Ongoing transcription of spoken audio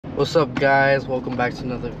What's up, guys? Welcome back to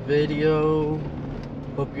another video.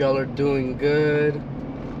 Hope y'all are doing good.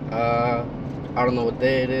 I don't know what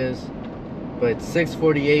day it is, but it's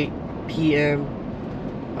 6:48 p.m.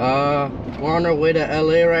 We're on our way to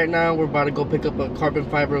LA right now. We're about to go pick up a carbon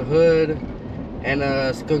fiber hood and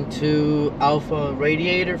a Skunk2 Alpha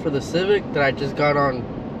radiator for the Civic that I just got on.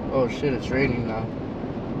 Oh shit, it's raining now.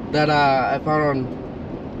 That I found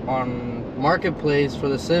on Marketplace for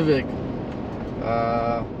the Civic.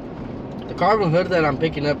 The carbon hood that I'm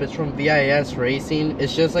picking up is from VIS Racing.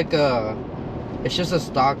 It's just like a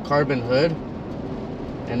stock carbon hood,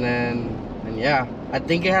 and yeah, I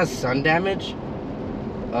think it has sun damage,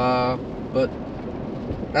 but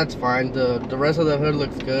that's fine. The rest of the hood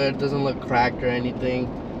looks good, doesn't look cracked or anything,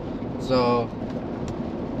 so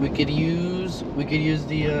we could use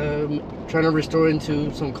the trying to restore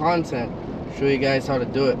into some content, show you guys how to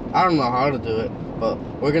do it. I don't know how to do it, but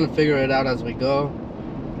we're gonna figure it out as we go.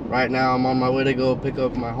 Right now I'm on my way to go pick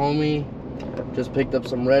up my homie. Just picked up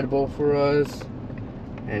some Red Bull for us,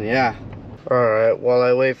 and yeah. Alright, while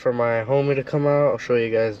I wait for my homie to come out, I'll show you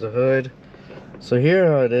guys the hood. So here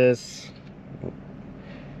how it is. It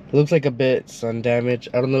looks like a bit sun damaged.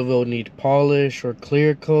 I don't know if it'll need polish or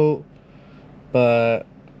clear coat, but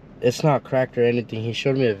it's not cracked or anything. He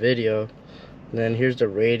showed me a video. And then here's the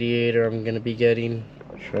radiator I'm gonna be getting.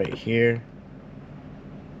 It's right here.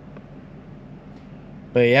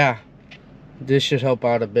 But yeah, this should help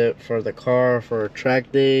out a bit for the car, for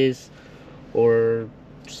track days or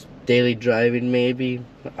just daily driving maybe.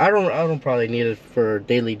 I don't probably need it for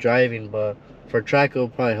daily driving, but for track it'll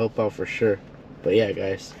probably help out for sure. But yeah,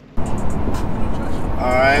 guys.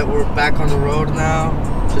 Alright, we're back on the road now.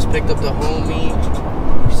 Just picked up the homie.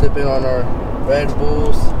 We're sipping on our Red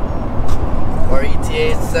Bulls. Our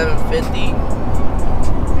ETA is 750.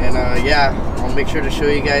 And yeah, I'll make sure to show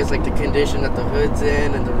you guys like the condition that the hood's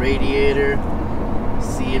in and the radiator,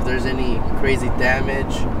 see if there's any crazy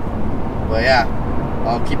damage. But yeah,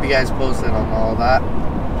 I'll keep you guys posted on all that.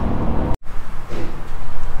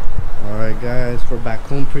 Alright guys, we're back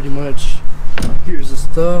home pretty much. Here's the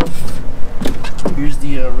stuff. Here's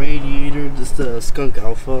the radiator. This is the Skunk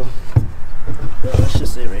Alpha. Let's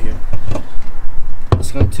just say right here, the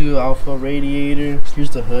Skunk2 Alpha radiator. Here's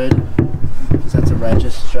the hood. Just have to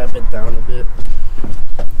ratchet strap it down a bit.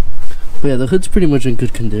 But yeah, the hood's pretty much in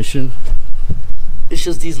good condition. It's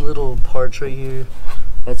just these little parts right here.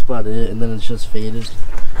 That's about it, and then it's just faded.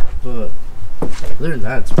 But other than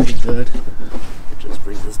that, it's pretty good. Just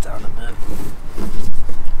bring this down a bit.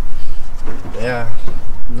 Yeah,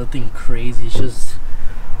 nothing crazy. It's just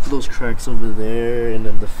those cracks over there, and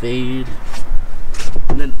then the fade,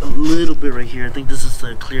 and then a little bit right here. I think this is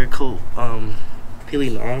the clear coat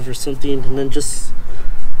peeling off or something, and then just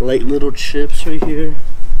light little chips right here.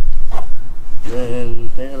 And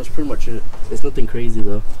yeah, that's pretty much it. It's nothing crazy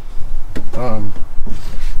though. I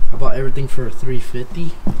bought everything for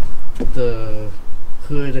 $350, the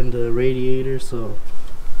hood and the radiator, so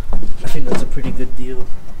I think that's a pretty good deal.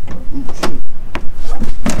 Ooh, shoot.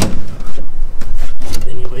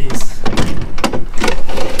 Anyways,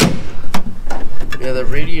 yeah, the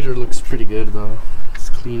radiator looks pretty good though. It's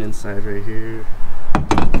clean inside right here.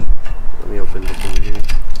 Let me open this over here.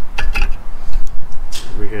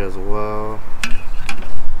 Over here as well.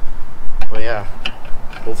 But yeah,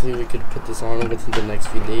 hopefully we could put this on within the next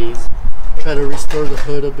few days. Try to restore the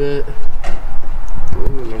hood a bit.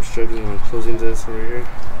 Ooh, and I'm struggling on closing this over here.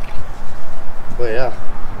 But yeah,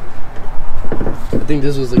 I think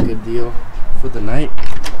this was a good deal for the night.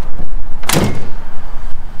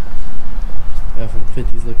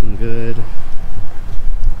 F-150's looking good.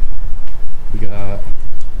 We got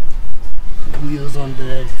wheels on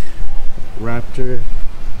deck, Raptor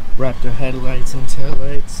headlights and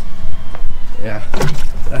taillights. Yeah,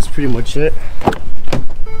 that's pretty much it.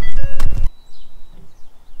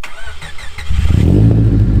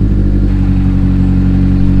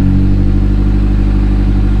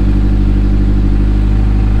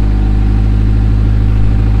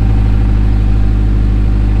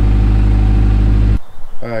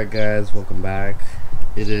 Alright guys, welcome back.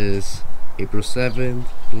 It is April 7th,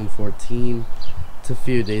 1:14. It's a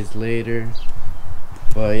few days later.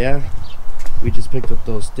 But yeah, we just picked up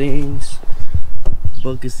those things.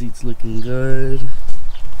 Bucket seats looking good.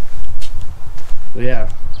 But yeah,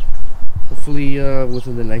 hopefully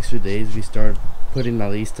within the next few days we start putting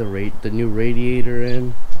at least the new radiator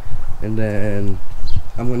in, and then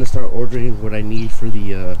I'm gonna start ordering what I need for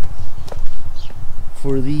the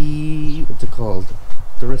what's it called,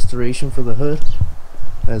 the restoration for the hood,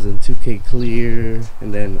 as in 2K clear,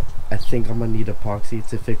 and then I think I'm gonna need epoxy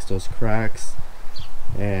to fix those cracks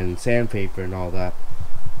and sandpaper and all that.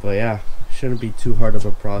 But yeah, shouldn't be too hard of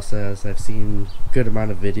a process. I've seen a good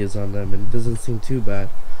amount of videos on them and it doesn't seem too bad,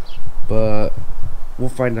 but we'll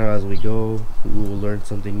find out as we go. We will learn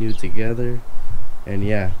something new together. And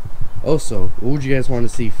yeah, also, what would you guys want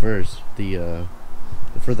to see first? The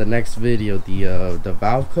for the next video, the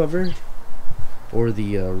valve cover or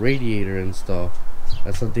the radiator install?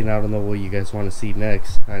 That's something I don't know what you guys want to see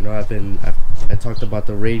next. I know I talked about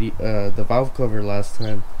the valve cover last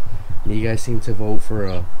time, and you guys seem to vote for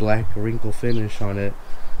a black wrinkle finish on it,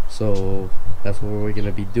 so that's what we're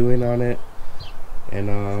gonna be doing on it.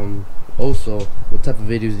 And also, what type of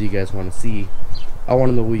videos do you guys want to see? I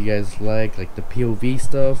want to know what you guys like the POV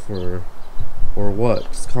stuff or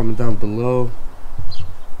what. Just comment down below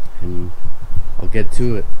and I'll get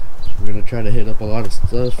to it. We're gonna try to hit up a lot of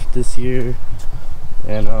stuff this year,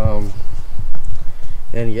 and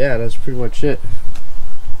yeah, that's pretty much it.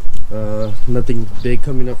 Nothing big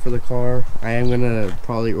coming up for the car. I am gonna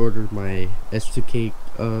probably order my S2K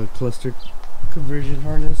cluster conversion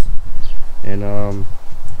harness, and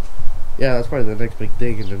yeah, that's probably the next big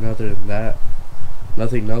thing. And other than that,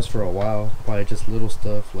 nothing else for a while. Probably just little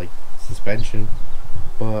stuff like suspension,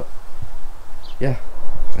 but yeah,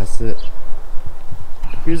 that's it.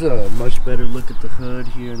 Here's a much better look at the hood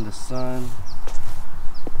here in the sun.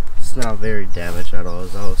 It's not very damaged at all,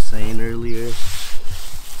 as I was saying earlier.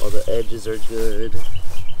 All the edges are good.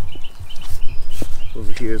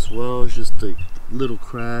 Over here as well, it's just a little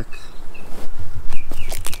crack.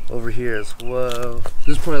 Over here as well.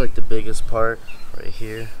 This is probably like the biggest part right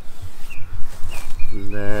here.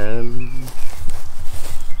 And then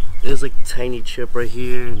there's like a tiny chip right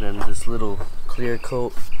here, and then this little clear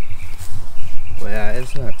coat. But yeah,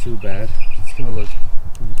 it's not too bad. It's gonna look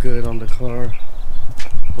good on the car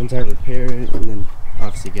once I repair it, and then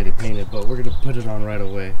obviously get it painted. But we're gonna put it on right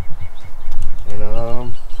away.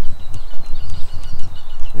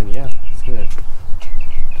 And yeah,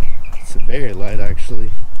 it's very light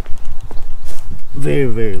actually.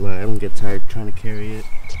 Very light. I don't get tired trying to carry it.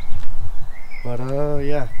 But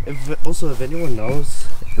yeah, if anyone knows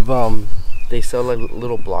if they sell like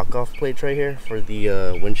little block off plates right here for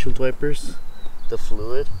the windshield wipers, the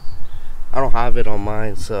fluid. I don't have it on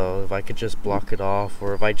mine, so if I could just block it off,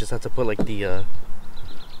 or if I just have to put like the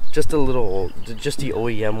just the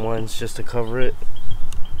OEM ones just to cover it,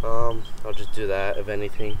 I'll just do that if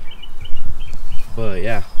anything. But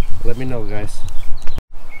yeah, let me know, guys.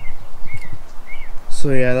 So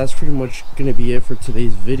yeah, that's pretty much gonna be it for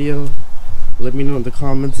today's video. Let me know in the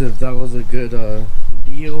comments if that was a good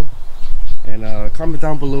deal, and comment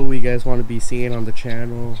down below what you guys want to be seeing on the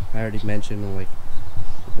channel. I already mentioned like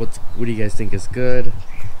what do you guys think is good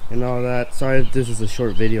and all that. Sorry if this is a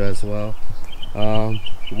short video as well.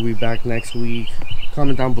 We'll be back next week.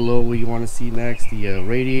 Comment down below what you want to see next, the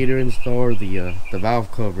radiator install or the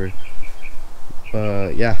valve cover.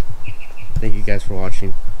 Yeah, thank you guys for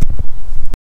watching.